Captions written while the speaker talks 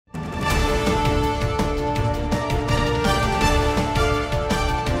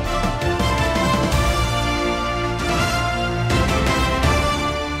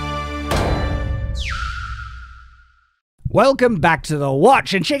Welcome back to The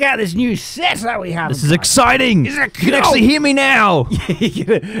Watch, and check out this new set that we have. This is exciting! Isn't it cool? You can actually hear me now!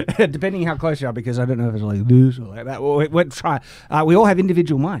 Depending how close you are, because I don't know if it's like this or like that. We'll try. We all have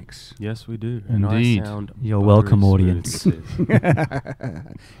individual mics. Yes, we do. Indeed. And I sound You're welcome, buttery audience. smooth with this.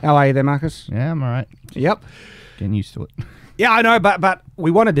 How are you there, Marcus? Yeah, I'm all right. Yep. Getting used to it. Yeah, I know, but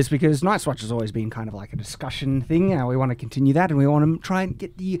we wanted this because Night's Watch has always been kind of like a discussion thing. We want to continue that, and we want to try and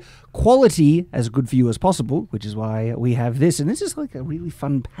get the quality as good for you as possible, which is why we have this. And this is like a really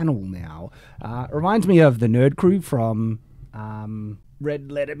fun panel now. It reminds me of the Nerd Crew from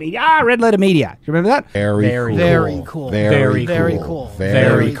Red Letter Media. Red Letter Media. Do you remember that? Very cool. Very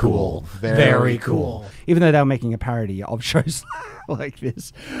cool. Even though they were making a parody of shows like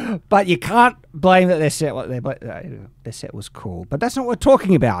this, but you can't blame that their set was cool. But that's not what we're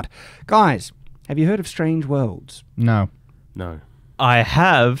talking about, guys. Have you heard of Strange Worlds? No. No. I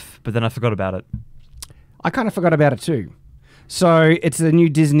have, but then I forgot about it. I kind of forgot about it too. So it's a new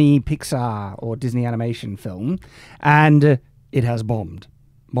Disney Pixar or Disney animation film, and it has bombed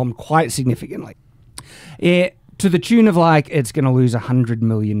quite significantly. To the tune of like it's going to lose $100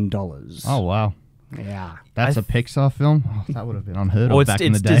 million. Oh, wow. Yeah. That's a Pixar film? Oh, that would have been unheard of back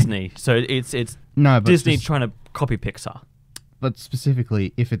in the day. It's Disney, so it's no, but Disney trying to copy Pixar. But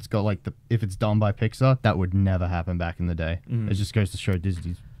specifically, if it's got like if it's done by Pixar, that would never happen back in the day. It just goes to show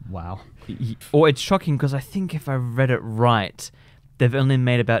Disney's wow. Or it's shocking because I think if I read it right, they've only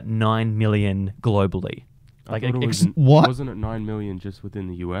made about 9 million globally. Like what? Wasn't it 9 million just within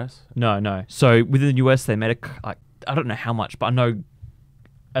the US? No. So within the US, they made I don't know how much, but I know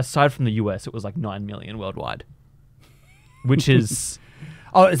aside from the US, it was like 9 million worldwide, which is.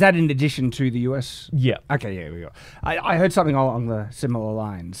 Oh, is that in addition to the US? Yeah. Okay, yeah, we go. I heard something along the similar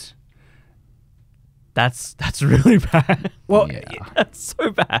lines. That's really bad. Well, that's so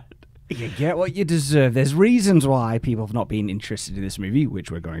bad. You get what you deserve. There's reasons why people have not been interested in this movie,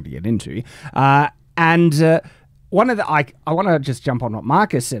 which we're going to get into. And one of the I want to just jump on what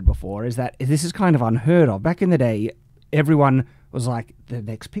Marcus said before is that this is kind of unheard of. Back in the day, everyone was like the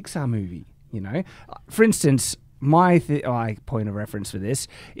next Pixar movie. You know, for instance, my point of reference for this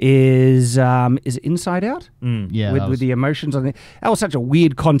is Inside Out. Yeah, with the emotions on it. That was such a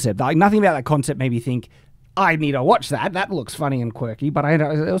weird concept. Like nothing about that concept made me think I need to watch that. That looks funny and quirky. But it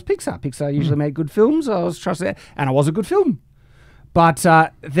was Pixar. Pixar usually made good films. I was trusting it, and it was a good film. But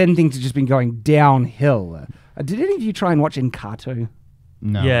then things have just been going downhill. Did any of you try and watch Encanto?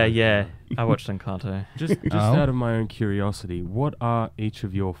 No. Yeah. I watched Encanto. Just out of my own curiosity, what are each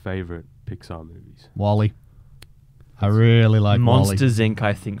of your favorite Pixar movies? Wall-E. I really like Monsters Inc.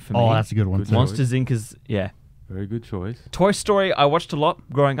 I think for me. Oh, that's a good one. Good Monsters Inc. is very good choice. Toy Story I watched a lot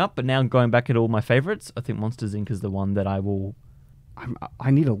growing up, but now going back at all my favorites, I think Monsters Inc. is the one that I will. I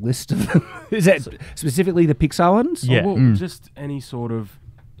need a list of them. Is that specifically the Pixar ones? Yeah. Oh, well, just any sort of,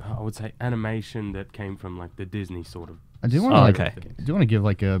 I would say, animation that came from like the Disney sort of. I do want to give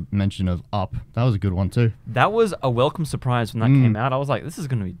like a mention of Up. That was a good one too. That was a welcome surprise when that came out. I was like, this is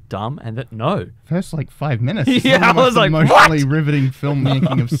going to be dumb, and no. First like 5 minutes. Yeah, I was like, emotionally what? riveting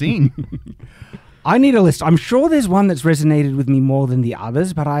filmmaking I've seen. I need a list. I'm sure there's one that's resonated with me more than the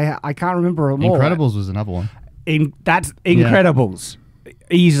others, but I can't remember them all. Incredibles was another one. That's Incredibles. Yeah.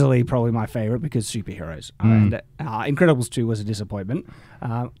 Easily probably my favorite because superheroes. And Incredibles 2 was a disappointment.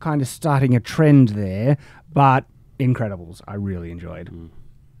 Kind of starting a trend there, but Incredibles I really enjoyed.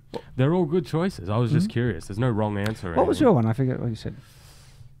 They're all good choices. I was just curious. There's no wrong answer. What was your one? I forget what you said.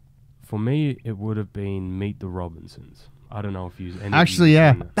 For me, it would have been Meet the Robinsons. I don't know if you... Actually,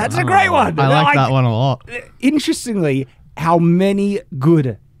 yeah. That's a great one. I like that one a lot. Interestingly, how many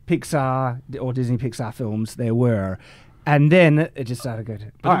good Pixar or Disney Pixar films there were. And then it just started to go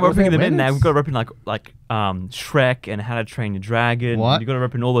to... But we're bringing them in now. We've got to rep in like Shrek and How to Train Your Dragon. What? You've got to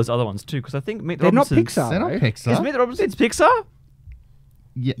rep in all those other ones too, because I think Meet the They're Robinsons... not Pixar, They're not Pixar. Is Meet the Robinsons Pixar?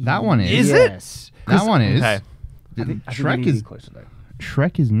 Yeah, that one is. Is it? Yes. That one is. Okay. Shrek is closer though.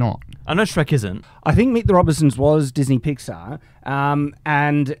 Shrek is not. I know Shrek isn't. I think Meet the Robinsons was Disney Pixar,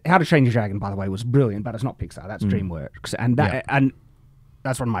 and How to Train Your Dragon, by the way, was brilliant, but it's not Pixar. That's DreamWorks, and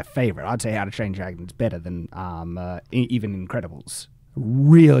that's one of my favorite. I'd say How to Train Your Dragon is better than even Incredibles.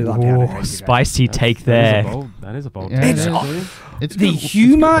 Really love How to Train Your Dragon. Spicy take there. That is a bold Yeah, take. It's the good.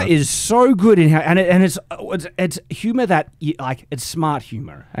 humor is so good in how, and it's humor that it's smart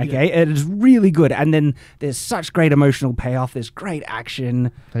humor. Okay, it is really good, and then there's such great emotional payoff. There's great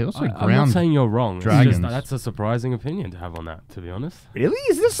action. They also I'm not saying you're wrong. It's dragons. just, that's a surprising opinion to have on that, to be honest. Really,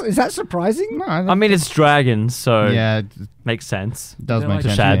 is that surprising? No, I mean, it's dragons, so yeah, makes sense. it does make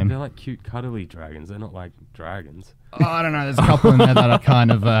sense. Shad. to They're him. like cute, cuddly dragons. They're not like dragons. Oh, I don't know. There's a couple in there that are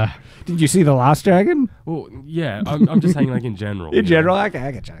kind of. Did you see The Last Dragon? Well, yeah, I'm just saying like in general. In general, okay,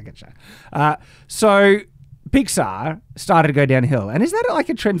 I get you. So Pixar started to go downhill, and is that like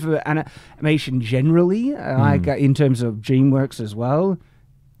a trend for animation generally, like in terms of DreamWorks as well?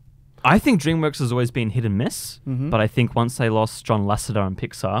 I think DreamWorks has always been hit and miss, but I think once they lost John Lasseter on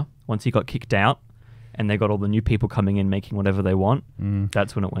Pixar, once he got kicked out, and they got all the new people coming in making whatever they want,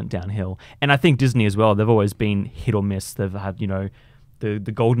 that's when it went downhill. And I think Disney as well, they've always been hit or miss. They've had, you know, the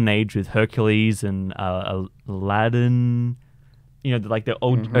golden age with Hercules and Aladdin, you know, like the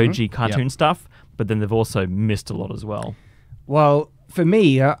old OG cartoon stuff, but then they've also missed a lot as well. Well, for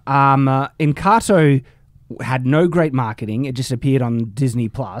me, Encanto had no great marketing. It just appeared on Disney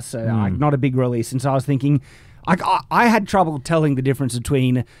Plus, so like not a big release. And so I was thinking, I had trouble telling the difference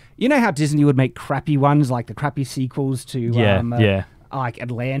between, you know how Disney would make crappy ones, like the crappy sequels to like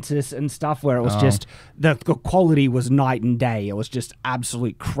Atlantis and stuff, where it was just the quality was night and day. It was just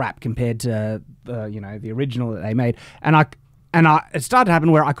absolute crap compared to the original that they made. And it started to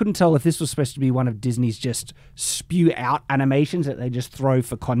happen where I couldn't tell if this was supposed to be one of Disney's just spew out animations that they just throw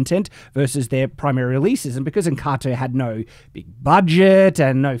for content versus their primary releases. And because Encanto had no big budget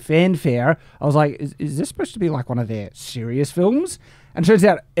and no fanfare, I was like, is this supposed to be like one of their serious films? And it turns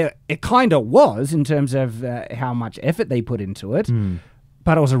out it kind of was in terms of how much effort they put into it.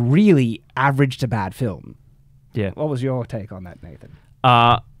 But it was a really average to bad film. Yeah. What was your take on that, Nathan?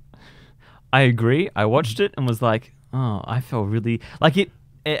 I agree. I watched it and was like, oh, I felt really like it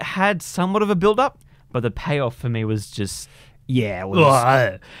had somewhat of a build up, but the payoff for me was just it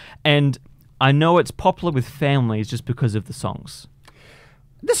was. And I know it's popular with families just because of the songs.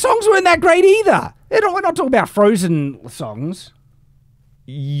 The songs weren't that great either. We're not talking about Frozen songs.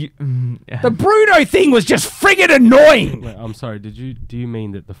 The Bruno thing was just friggin' annoying. Wait, I'm sorry. Do you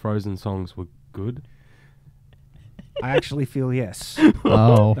mean that the Frozen songs were good? I actually feel yes.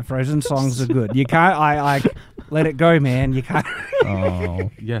 Oh. The Frozen songs are good. You can't. I let it go, man. You can't.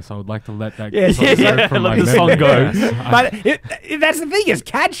 Oh. Yes, I would like to let that Yes, song go from let my the song memory. go. Yes, But that's the thing. It's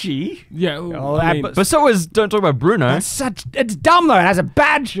catchy. yeah, Oh, I that- mean, But so is Don't Talk About Bruno. It's dumb though. It has a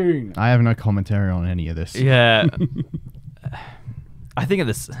bad tune. I have no commentary on any of this. Yeah. I think of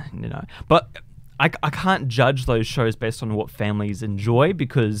this, but I can't judge those shows based on what families enjoy,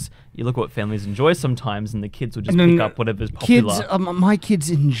 because you look at what families enjoy sometimes and the kids will just pick up whatever's popular. Kids, my kids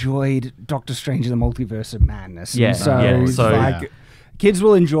enjoyed Doctor Strange and the Multiverse of Madness. Yeah, And so, yeah, it's so- like, kids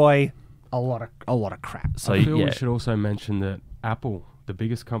will enjoy a lot of crap. So I feel yeah, we should also mention that Apple, the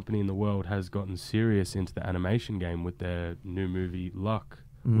biggest company in the world, has gotten serious into the animation game with their new movie Luck,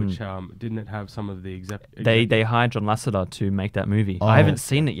 which didn't it have some of the they hired John Lasseter to make that movie. Oh. I haven't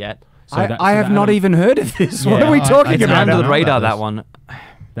seen it yet. I have not even heard of this. What Yeah, are we talking It's about? under the know radar, about that this. one.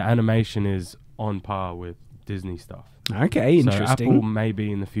 the animation is on par with Disney stuff. Okay, interesting. So Apple may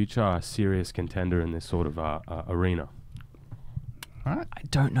be in the future a serious contender in this sort of arena. Alright. I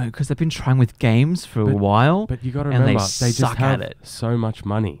don't know, because they've been trying with games for a while. But you got to and remember, they they just suck have at it. so much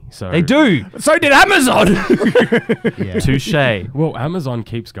money. So They do. So did Amazon. Yeah. Touche. Well, Amazon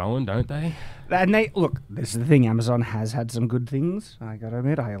keeps going, don't they? And look, this is the thing. Amazon has had some good things. I gotta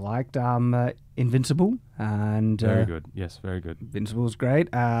admit, I liked Invincible and Very good. Yes, very good. Invincible's great.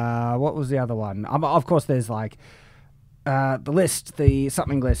 What was the other one? Of course, there's like the list, the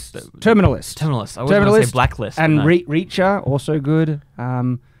something list, Terminal List, Terminalist. I was going to say Blacklist. and no. Reacher, also good.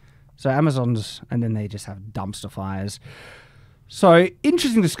 So Amazon's, and then they just have dumpster fires. So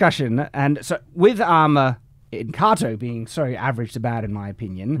interesting discussion, and so with Encanto being so average to bad in my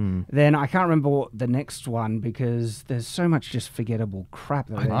opinion, then I can't remember what the next one, because there's so much just forgettable crap.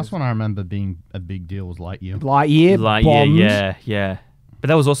 The last one I remember being a big deal was Lightyear. Lightyear, bombed. yeah. But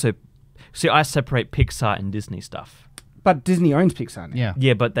that was also... See, I separate Pixar and Disney stuff. But Disney owns Pixar now. Yeah.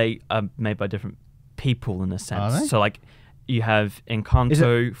 Yeah, but they are made by different people in a sense. Are they? So, like, you have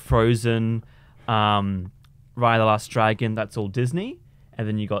Encanto, Frozen, Raya the Last Dragon, that's all Disney. And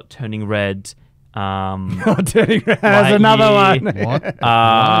then you got Turning Red... Turning Red has another one. What?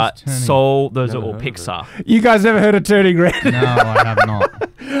 What is Turning- Soul, those are Never all heard of it. Pixar. You guys never heard of Turning Red? No, I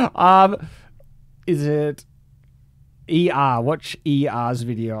have not. Is it ER? Watch ER's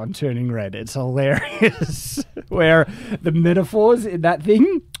video on Turning Red. It's hilarious. Where the metaphors in that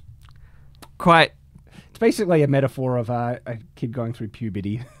thing, Quite... it's basically a metaphor of a kid going through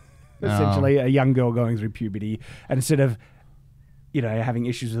puberty. Essentially, a young girl going through puberty. And instead of, having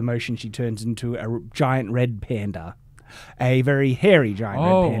issues with emotion, she turns into a giant red panda. A very hairy giant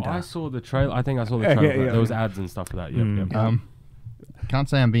red panda. I saw the trailer. I think I saw the trailer. yeah. There was ads and stuff for that. Yep. Can't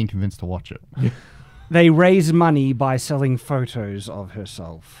say I'm being convinced to watch it. They raise money by selling photos of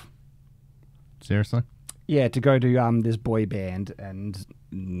herself. Seriously? Yeah, to go to this boy band, and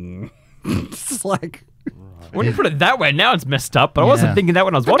it's like. When you put it that way, now it's messed up. But I wasn't thinking that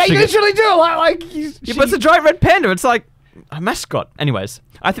when I was watching They it. usually do But it's a giant red panda. It's like a mascot. Anyways,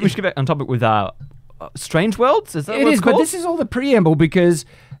 I think we should get back on topic with Strange Worlds. Is that what it's called? But this is all the preamble because,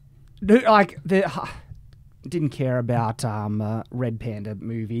 didn't care about Red Panda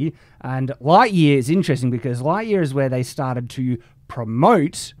movie, and Lightyear is interesting because Lightyear is where they started to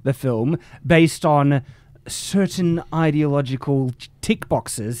promote the film based on certain ideological tick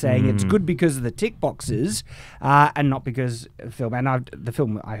boxes, saying it's good because of the tick boxes and not because of the film. And the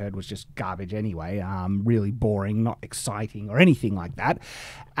film I heard was just garbage anyway, really boring, not exciting or anything like that.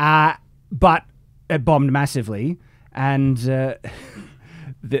 But it bombed massively, and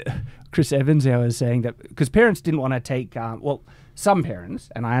Chris Evans was saying that because parents didn't want to take, some parents,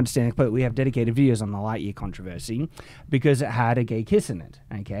 and I understand, but we have dedicated videos on the Lightyear controversy because it had a gay kiss in it,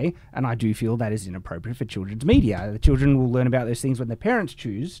 okay? And I do feel that is inappropriate for children's media. The children will learn about those things when their parents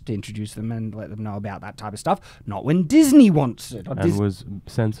choose to introduce them and let them know about that type of stuff, not when Disney wants it. And was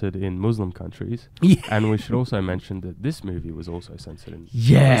censored in Muslim countries. Yeah. And we should also mention that this movie was also censored in...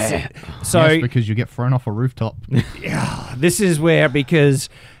 Yeah. So Yes, because you get thrown off a rooftop. yeah, this is where, because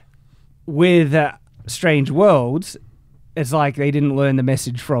with Strange Worlds, it's like they didn't learn the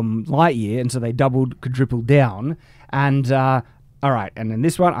message from Lightyear, and so they quadrupled down. And, all right, and in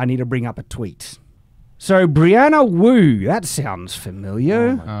this one, I need to bring up a tweet. So, Brianna Wu, that sounds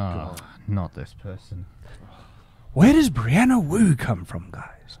familiar. Not this person. Where does Brianna Wu come from,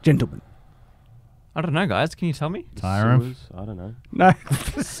 guys? Gentlemen. I don't know, guys. Can you tell me? Tyrant? I don't know. No.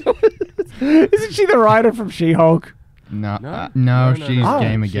 Isn't she the writer from She-Hulk? No, No, she's no.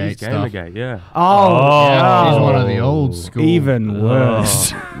 Gamergate She's stuff. Gamergate, yeah. Oh, She's one of the old school. even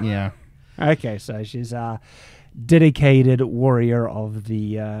worse. Yeah. Okay, so she's a dedicated warrior of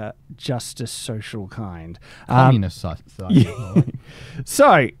the justice social kind. Communist society.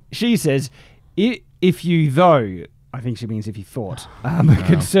 So she says, if you though, I think she means if you thought,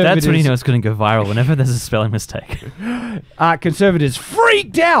 conservatives... That's when you know it's going to go viral, whenever there's a spelling mistake. Conservatives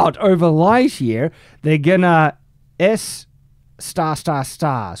freaked out over Lightyear. They're gonna S***.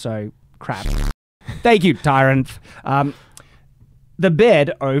 So crap. Thank you, Tyrant. The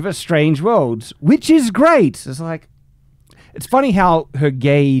bed over Strange Worlds, which is great. It's like, it's funny how her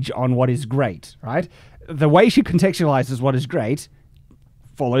gauge on what is great, right? The way she contextualizes what is great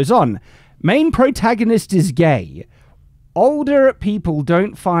follows on. Main protagonist is gay. Older people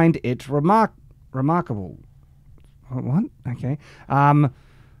don't find it remarkable. What? Okay.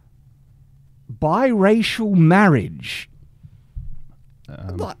 Biracial marriage.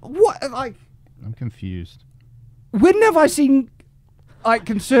 What? Like, I'm confused. when have I seen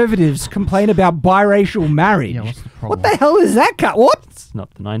conservatives complain about biracial marriage? Yeah, what's the problem? What the hell is that? What? It's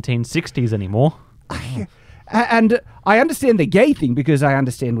not the 1960s anymore. And I understand the gay thing because I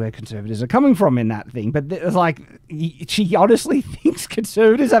understand where conservatives are coming from in that thing. But it's like, she honestly thinks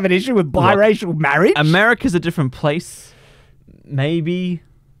conservatives have an issue with biracial marriage? America's a different place. Maybe.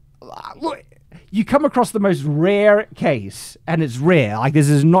 Look, you come across the most rare case, and it's rare. Like, this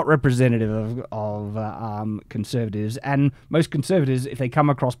is not representative of conservatives. And most conservatives, if they come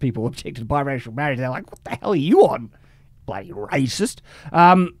across people objecting to biracial marriage, they're like, what the hell are you on? Bloody racist.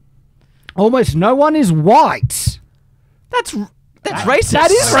 Almost no one is white. That's racist.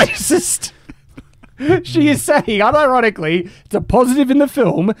 That is racist. She is saying, unironically, it's a positive in the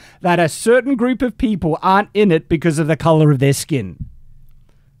film that a certain group of people aren't in it because of the color of their skin.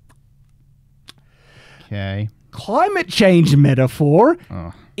 Okay. Climate change metaphor.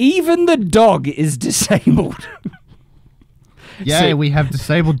 Oh. Even the dog is disabled. Yay, we have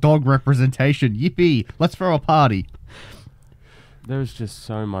disabled dog representation. Yippee. Let's throw a party. There's just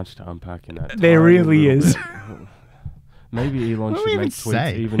so much to unpack in that. There tiny really little is. bit. Maybe Elon What do should we make even tweets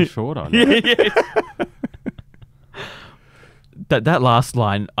say? even shorter. That last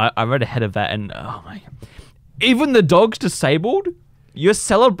line, I read ahead of that, and oh my! Even the dog's disabled. You're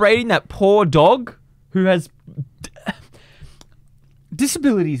celebrating that poor dog who has.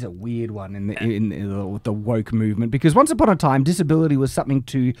 Disability is a weird one in the woke movement, because once upon a time, disability was something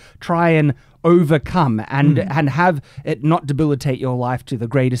to try and overcome and have it not debilitate your life to the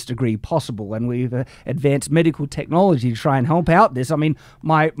greatest degree possible. And we've advanced medical technology to try and help out this. I mean,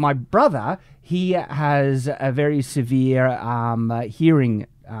 my brother, he has a very severe hearing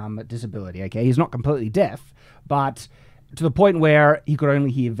disability. Okay, he's not completely deaf, but to the point where he could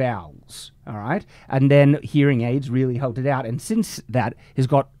only hear vowels, all right? And then hearing aids really helped it out. And since that, he's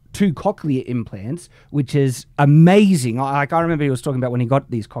got 2 cochlear implants, which is amazing. I remember he was talking about when he got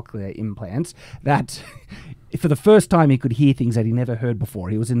these cochlear implants that for the first time he could hear things that he never heard before.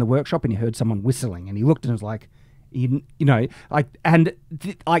 He was in the workshop and he heard someone whistling and he looked and was like,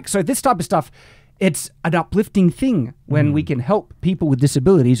 so this type of stuff, it's an uplifting thing when we can help people with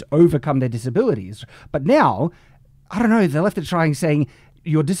disabilities overcome their disabilities. But now, I don't know, they're left to trying saying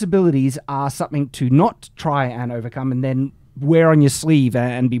your disabilities are something to not try and overcome and then wear on your sleeve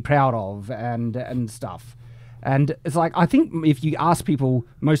and be proud of and stuff. And it's like, I think if you ask people,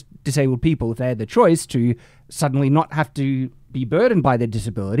 most disabled people, if they had the choice to suddenly not have to be burdened by their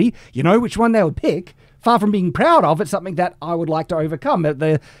disability, you know which one they would pick. Far from being proud of, it's something that I would like to overcome.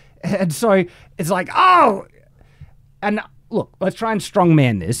 And so it's like, oh, and look, let's try and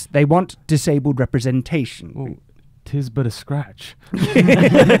strongman this. They want disabled representation. Well, 'tis but a scratch.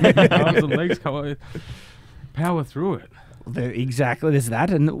 Arms and legs power through it. Exactly, there's that,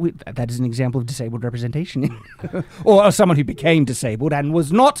 and that is an example of disabled representation, or someone who became disabled and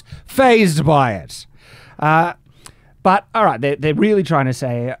was not fazed by it. But all right, they're really trying to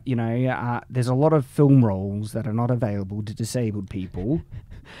say, there's a lot of film roles that are not available to disabled people.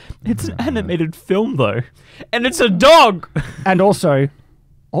 It's an animated film though, and it's a dog. And also,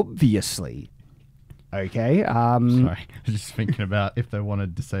 obviously, okay. Sorry, I was just thinking about if they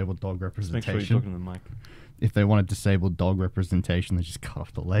wanted disabled dog Make representation. sure you're talking to the mic. If they wanted disabled dog representation, they just cut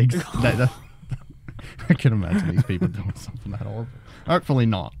off the legs. I can imagine these people doing something that horrible. Hopefully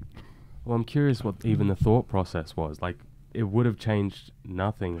not. Well, I'm curious what even the thought process was. Like, it would have changed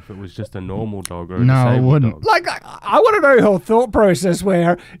nothing if it was just a normal dog or a No, it disabled wouldn't. dog. Like, I want to know her thought process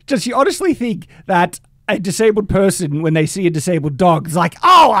where does she honestly think that a disabled person, when they see a disabled dog, is like,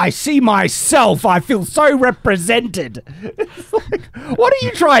 oh, I see myself. I feel so represented. It's like, what are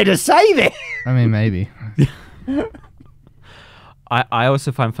you trying to say there? I mean, maybe. I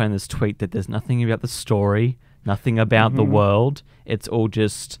also find funny this tweet that there's nothing about the story, nothing about the world. It's all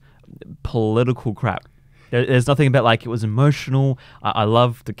just political crap. There's nothing about, like, it was emotional. I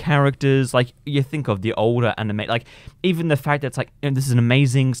love the characters. Like, you think of the older anime, like, even the fact that it's like, this is an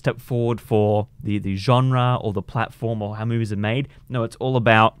amazing step forward for the genre or the platform or how movies are made. No, it's all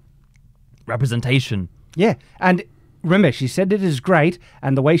about representation. Yeah, and remember, she said it is great,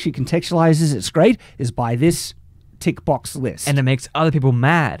 and the way she contextualizes it's great is by this tick box list. And it makes other people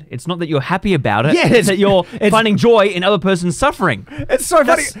mad. It's not that you're happy about it. Yeah, it's that you're finding joy in other person's suffering. It's so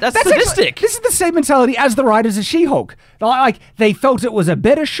funny. That's sadistic. This is the same mentality as the writers of She-Hulk. Like, they felt it was a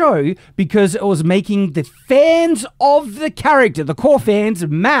better show because it was making the fans of the character, the core fans,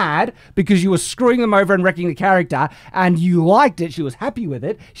 mad because you were screwing them over and wrecking the character, and you liked it. She was happy with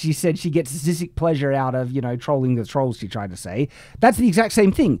it. She said she gets sadistic pleasure out of, trolling the trolls, she tried to say. That's the exact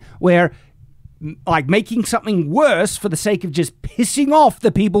same thing, where like making something worse for the sake of just pissing off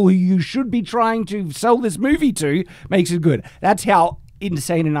the people who you should be trying to sell this movie to makes it good. That's how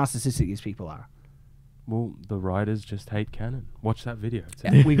insane and narcissistic these people are. Well, the writers just hate canon. Watch that video.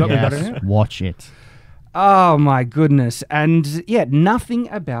 We got it. Watch it. Oh my goodness. And yeah, nothing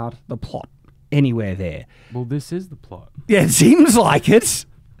about the plot anywhere there. Well, this is the plot. Yeah, it seems like it.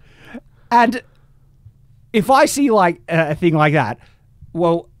 And if I see like a thing like that,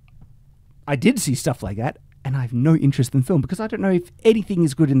 well, I did see stuff like that, and I have no interest in film because I don't know if anything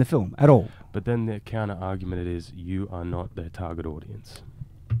is good in the film at all. But then the counter argument is you are not their target audience.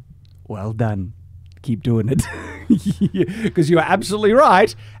 Well done. Keep doing it. Because you are absolutely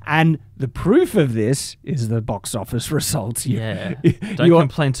right. And the proof of this is the box office results. Yeah. Don't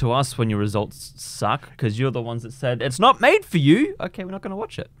complain to us when your results suck because you're the ones that said, it's not made for you. Okay, we're not going to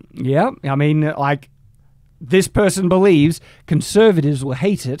watch it. Yeah. I mean, like, this person believes conservatives will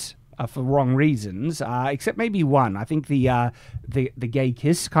hate it for wrong reasons, except maybe one. I think the gay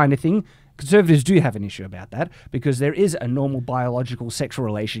kiss kind of thing. Conservatives do have an issue about that because there is a normal biological sexual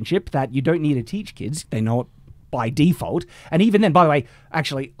relationship that you don't need to teach kids. They know it by default. And even then, by the way,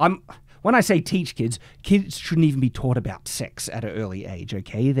 actually, when I say teach kids shouldn't even be taught about sex at an early age,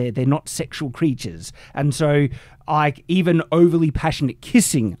 okay? They're not sexual creatures. And so, like, even overly passionate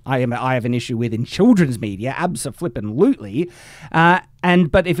kissing, I have an issue with in children's media, abso-flippin-lutely.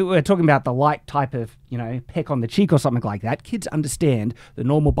 But if we're talking about the light type of, peck on the cheek or something like that, kids understand the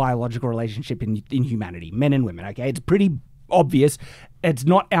normal biological relationship in humanity, men and women, okay? It's pretty obvious. It's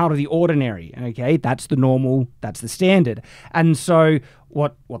not out of the ordinary, okay? That's the normal, that's the standard. And so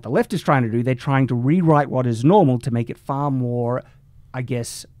what the left is trying to do, they're trying to rewrite what is normal to make it far more, I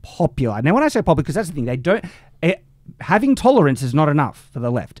guess, popular. Now, when I say popular, because that's the thing, having tolerance is not enough for the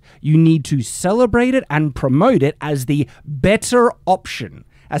left. You need to celebrate it and promote it as the better option.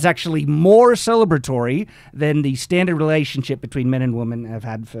 as actually more celebratory than the standard relationship between men and women have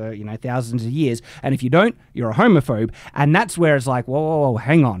had for, thousands of years. And if you don't, you're a homophobe. And that's where it's like, whoa,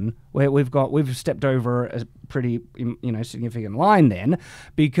 hang on. We've stepped over a pretty, significant line then,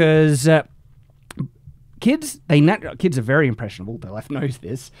 because kids are very impressionable. The left knows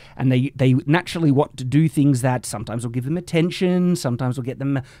this, and they naturally want to do things that sometimes will give them attention, sometimes will get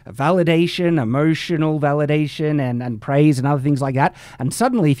them validation, emotional validation, and praise and other things like that. And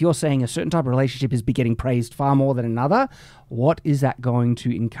suddenly, if you're saying a certain type of relationship is getting praised far more than another, what is that going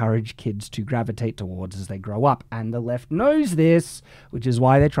to encourage kids to gravitate towards as they grow up? And the left knows this, which is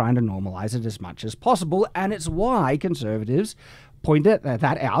why they're trying to normalize it as much as possible, and it's why conservatives point that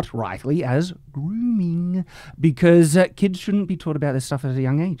out rightly as grooming, because kids shouldn't be taught about this stuff at a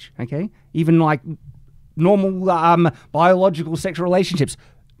young age, okay? Even like normal biological sexual relationships.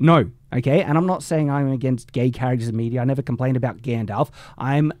 No, okay? And I'm not saying I'm against gay characters in media. I never complained about Gandalf.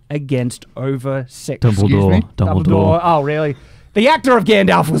 I'm against over-sex... Dumbledore. Oh, really? The actor of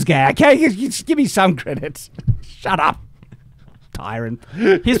Gandalf was gay, okay? Just give me some credit. Shut up. Tyrant.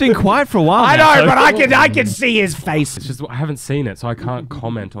 He's been quiet for a while. I know, but I can see his face. It's just I haven't seen it, so I can't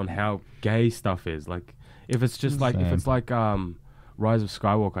comment on how gay stuff is. Like, if it's just like Rise of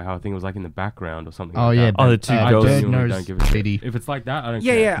Skywalker, how I think it was like in the background or something. Oh yeah, the two girls. Don't give a shit. If it's like that, I don't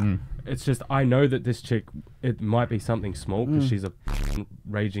care. Yeah. It's just I know that this chick, it might be something small because she's a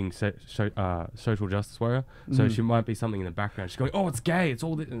raging social justice warrior. So she might be something in the background. She's going, "Oh, it's gay. It's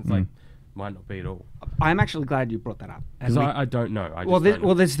all this." And it's like. Might not be at all. I'm actually glad you brought that up. Because I don't know. Well,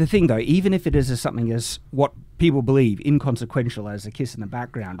 there's the thing, though. Even if it is something as what people believe inconsequential as a kiss in the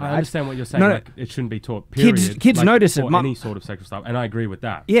background, right? I understand what you're saying. Like, it shouldn't be taught, period. Kids like, notice it. Any sort of sexual stuff. And I agree with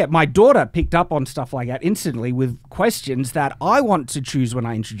that. Yeah, my daughter picked up on stuff like that instantly with questions that I want to choose when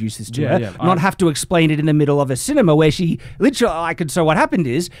I introduce this to her. Not have to explain it in the middle of a cinema where she literally... So what happened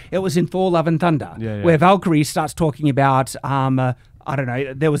is, it was in Thor: Love and Thunder, where Valkyrie starts talking about... I don't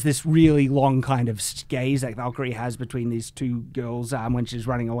know, there was this really long kind of gaze that Valkyrie has between these two girls when she's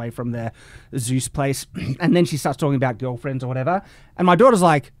running away from the Zeus place. And then she starts talking about girlfriends or whatever. And my daughter's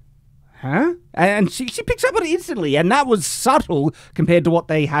like, huh? And she picks up on it instantly. And that was subtle compared to what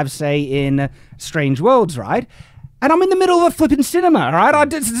they have, say, in Strange Worlds, right? And I'm in the middle of a flipping cinema, right?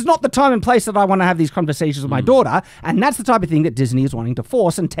 This is not the time and place that I want to have these conversations with my daughter. And that's the type of thing that Disney is wanting to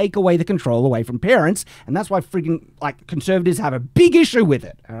force and take away the control away from parents. And that's why friggin' conservatives have a big issue with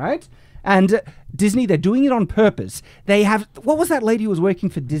it, all right? And Disney, they're doing it on purpose. They have... What was that lady who was working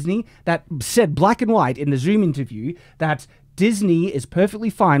for Disney that said black and white in the Zoom interview that Disney is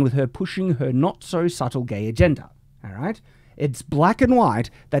perfectly fine with her pushing her not-so-subtle gay agenda, all right? It's black and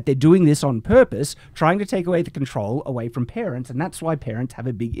white that they're doing this on purpose, trying to take away the control away from parents, and that's why parents have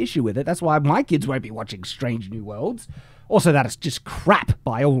a big issue with it. That's why my kids won't be watching Strange New Worlds. Also, that is just crap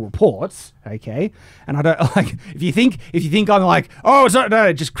by all reports, okay? And I don't like if you think I'm like, oh,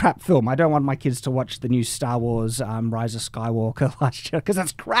 no, just crap film. I don't want my kids to watch the new Star Wars Rise of Skywalker last year because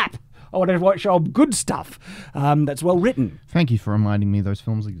that's crap. I want to watch all good stuff that's well written. Thank you for reminding me those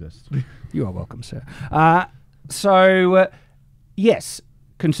films exist. You are welcome, sir. Yes,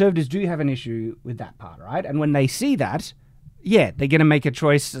 conservatives do have an issue with that part, right? And when they see that, they're going to make a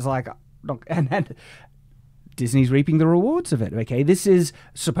choice. It's like, and Disney's reaping the rewards of it, okay? This is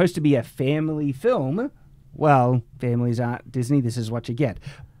supposed to be a family film. Well, families aren't Disney. This is what you get.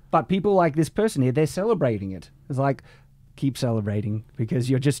 But people like this person here, they're celebrating it. It's like, keep celebrating because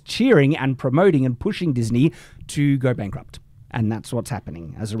you're just cheering and promoting and pushing Disney to go bankrupt. And that's what's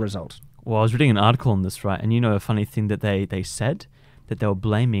happening as a result. Well, I was reading an article on this, right? And a funny thing that they said that they were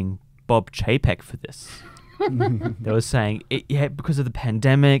blaming Bob Chapek for this. They were saying, because of the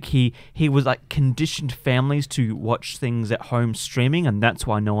pandemic, he was conditioned families to watch things at home streaming, and that's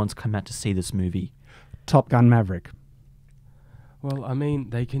why no one's come out to see this movie. Top Gun Maverick. Well, I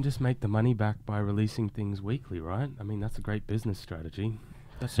mean, they can just make the money back by releasing things weekly, right? I mean, that's a great business strategy.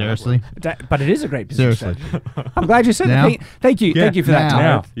 Seriously? But it is a great business Seriously. strategy. I'm glad you said that. Thank you for that,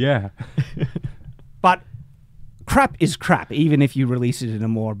 Tom. Yeah. But crap is crap, even if you release it in a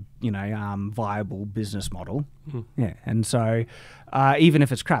more, viable business model. Yeah, and so even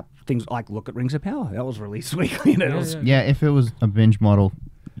if it's crap, things like look at Rings of Power. That was released weekly. And if it was a binge model,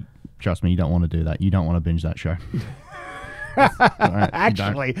 trust me, you don't want to do that. You don't want to binge that show. Right,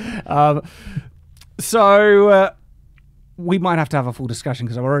 actually. We might have to have a full discussion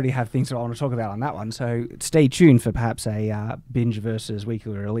because I already have things that I want to talk about on that one. So stay tuned for perhaps a binge versus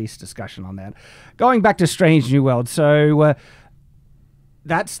weekly release discussion on that. Going back to Strange New World. So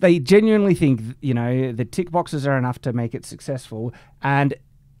they genuinely think, the tick boxes are enough to make it successful. And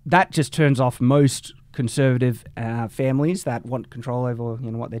that just turns off most conservative families that want control over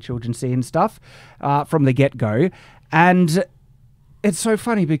what their children see and stuff from the get-go. And it's so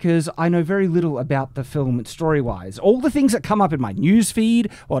funny because I know very little about the film story-wise. All the things that come up in my news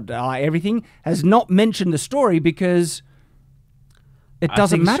feed or everything has not mentioned the story because it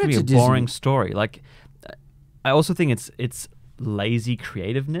doesn't matter to Disney. It's a boring story. Like, I also think it's lazy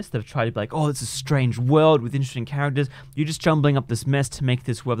creativeness. They've tried to be like, oh, it's a strange world with interesting characters. You're just jumbling up this mess to make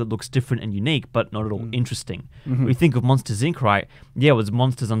this world that looks different and unique, but not at all interesting. When you think of Monsters Inc., right? Yeah, it was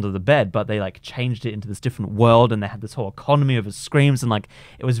monsters under the bed, but they like changed it into this different world, and they had this whole economy of screams, and like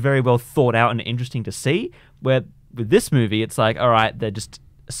it was very well thought out and interesting to see. Where with this movie, it's like, all right, they're just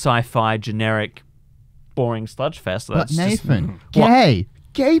sci-fi, generic, boring sludge fest. So But Nathan, gay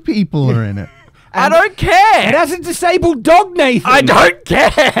people are in it. I don't care. It has a disabled dog, Nathan. I don't care.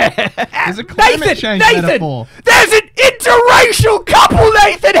 There's a climate change metaphor. There's an interracial couple,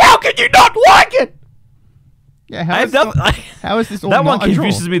 Nathan. How can you not like it? Yeah, how is this all that one not a draw?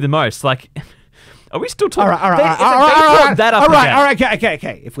 confuses me the most. Like, are we still talking? All right.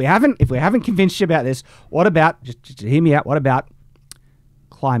 Okay. If we haven't convinced you about this, what about just hear me out? What about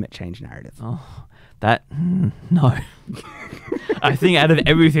climate change narrative? Oh, no. I think out of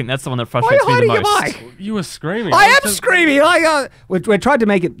everything, that's the one that frustrates me the most. You were screaming. I am screaming. We're trying to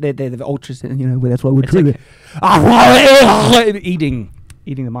make it the ultras, that's what we're doing.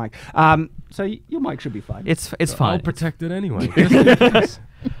 Eating the mic. So your mic should be fine. It's fine. I'll protect it anyway.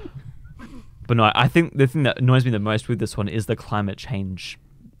 But no, I think the thing that annoys me the most with this one is the climate change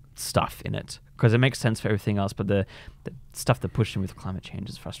stuff in it, because it makes sense for everything else, but the stuff they're pushing with climate change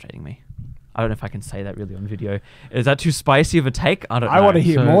is frustrating me. I don't know if I can say that really on video. Is that too spicy of a take? I don't know. I want to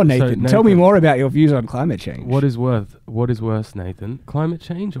hear more, Nathan. Tell me more about your views on climate change. What is worse, Nathan? Climate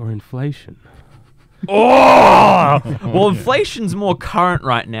change or inflation? Oh! Well, inflation's more current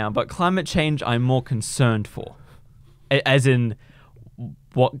right now, but climate change I'm more concerned for. As in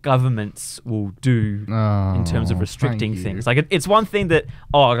what governments will do in terms of restricting things. Like, it's one thing that,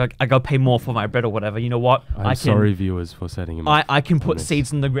 I got to pay more for my bread or whatever. You know what? I'm sorry, viewers, for setting him up. I can put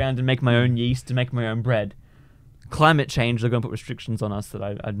seeds in the ground and make my own yeast and make my own bread. Climate change, they're going to put restrictions on us that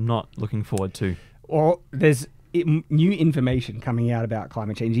I'm not looking forward to. Or there's new information coming out about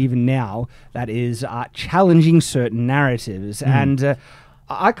climate change, even now, that is challenging certain narratives. And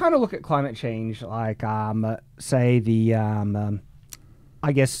I kind of look at climate change like, say,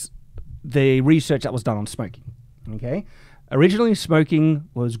 I guess the research that was done on smoking. Okay, originally smoking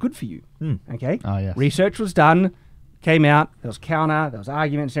was good for you. Okay, yes. Research was done, came out. There was there was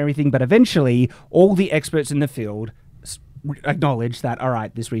arguments and everything, but eventually, all the experts in the field acknowledged that, all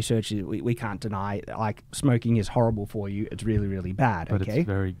right, this research we can't deny. Like, smoking is horrible for you. It's really, really bad. But okay, it's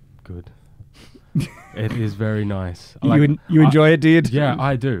very good. It is very nice. You enjoy it, dude? Yeah,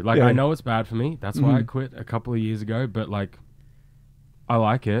 I do. Like, I know it's bad for me. That's why I quit a couple of years ago. But like, I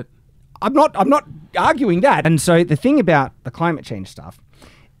like it. I'm not arguing that. And so the thing about the climate change stuff,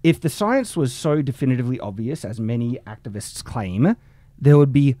 if the science was so definitively obvious, as many activists claim, there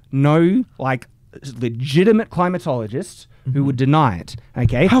would be no legitimate climatologists who would deny it.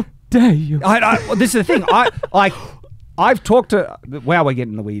 Okay, how dare you? Well, this is the thing. I've talked to. Wow, we're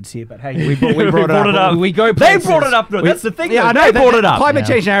getting the weeds here, but hey, we brought it up. We go places. They brought it up. No, that's the thing. Yeah, I know. They brought it up. Climate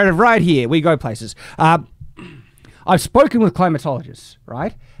change narrative right here. We go places. I've spoken with climatologists,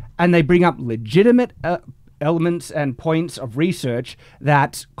 right? And they bring up legitimate elements and points of research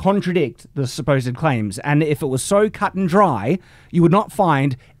that contradict the supposed claims. And if it was so cut and dry, you would not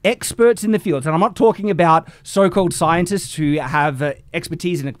find experts in the fields. And I'm not talking about so-called scientists who have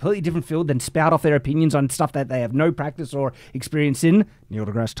expertise in a completely different field, then spout off their opinions on stuff that they have no practice or experience in. Neil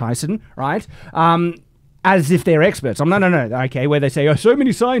deGrasse Tyson, right? As if they're experts. No. Okay, where they say, so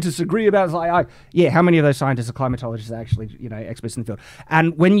many scientists agree about it. Yeah, how many of those scientists are climatologists are actually, experts in the field?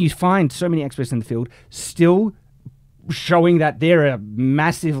 And when you find so many experts in the field still showing that there are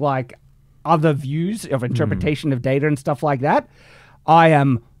massive, other views of interpretation of data and stuff like that, I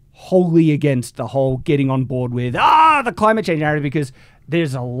am wholly against the whole getting on board with, the climate change narrative, because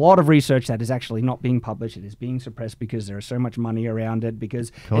there's a lot of research that is actually not being published. It is being suppressed because there is so much money around it,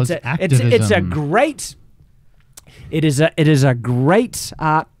 because it's a great... It is a great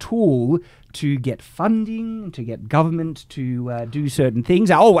tool to get funding, to get government to do certain things.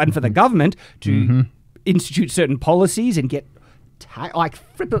 And for the government to institute certain policies and get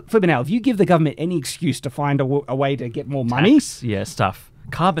flipping out. If you give the government any excuse to find a way to get more money, stuff.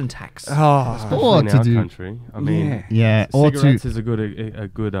 Carbon tax. Especially in our country. I mean, cigarettes is a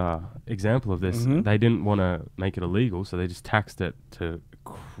good example of this. They didn't want to make it illegal, so they just taxed it to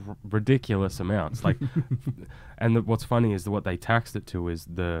ridiculous amounts. What's funny is that what they taxed it to is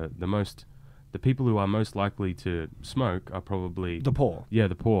the most the people who are most likely to smoke are probably The poor. Yeah,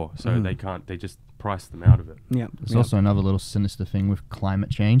 the poor. So they can't. They just price them out of it. Yeah. There's also another little sinister thing with climate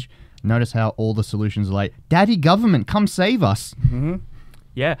change. Notice how all the solutions are like, "Daddy government, come save us."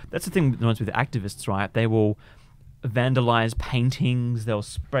 Yeah, that's the thing with activists, right? They will vandalize paintings, they'll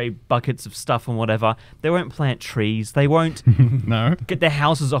spray buckets of stuff and whatever. They won't plant trees. They won't No. get their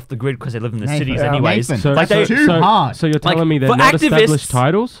houses off the grid because they live in the Nathan, cities anyways. Nathan, Like they, too hard. So you're telling Like, me they're for not activists- established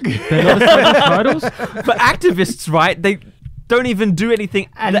titles? They're not established titles? for activists, right? They don't even do anything.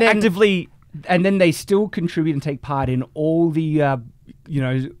 And They're then- actively. And then they still contribute and take part in all the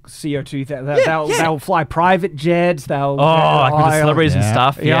CO2. They'll fly private jets. They'll Like with the celebrities and Yeah.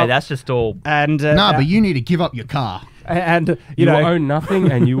 stuff. Yeah, Yeah. that's just all. and Nah, but you need to give up your car. and You will own nothing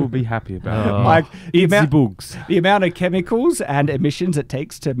and you will be happy about it. like the It's the amount, bugs. the amount of chemicals and emissions it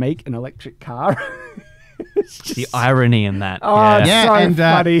takes to make an electric car. It's just- The irony in that. Oh, yeah. it's Yeah, so and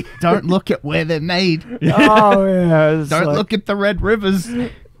funny. don't look at where they're made. Oh yeah. it's Don't like- look at the red rivers.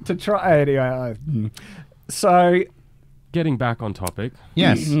 to try anyway. So Getting back on topic.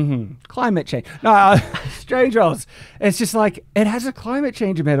 Yes. climate change. No, Strange Worlds. It's just like it has a climate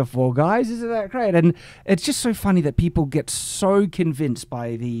change metaphor, guys. Isn't that great? And it's just so funny that people get so convinced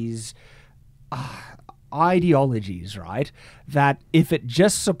by these ideologies, right? That if it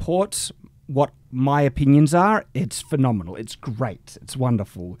just supports what my opinions are, it's phenomenal. It's great. It's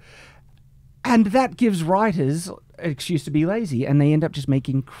wonderful. And that gives writers an excuse to be lazy, and they end up just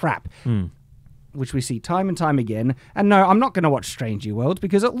making crap. Which we see time and time again. And no, I'm not going to watch Strange New Worlds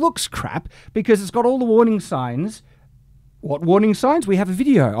because it looks crap, because it's got all the warning signs. What warning signs? We have a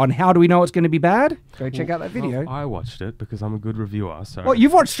video on how do we know it's going to be bad. Go check out that video. Well, I watched it because I'm a good reviewer. So What,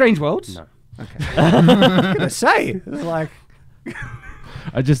 you've watched Strange Worlds? No. I was going to say. It's like,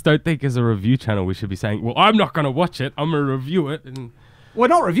 I just don't think as a review channel we should be saying, well, I'm not going to watch it. I'm going to review it. And we're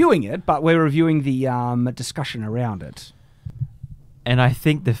not reviewing it, but we're reviewing the discussion around it. And I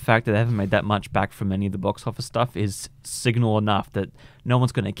think the fact that they haven't made that much back from any of the box office stuff is signal enough that no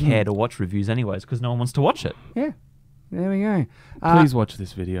one's going to care to watch reviews anyways because no one wants to watch it. Yeah. There we go. please watch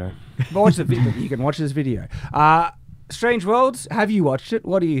this video. Watch the video. You can watch this video. Strange Worlds, have you watched it?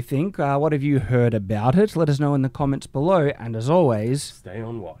 What do you think? What have you heard about it? Let us know in the comments below. And as always, Stay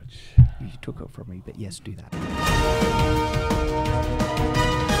on watch. you took it from me, but yes, do that.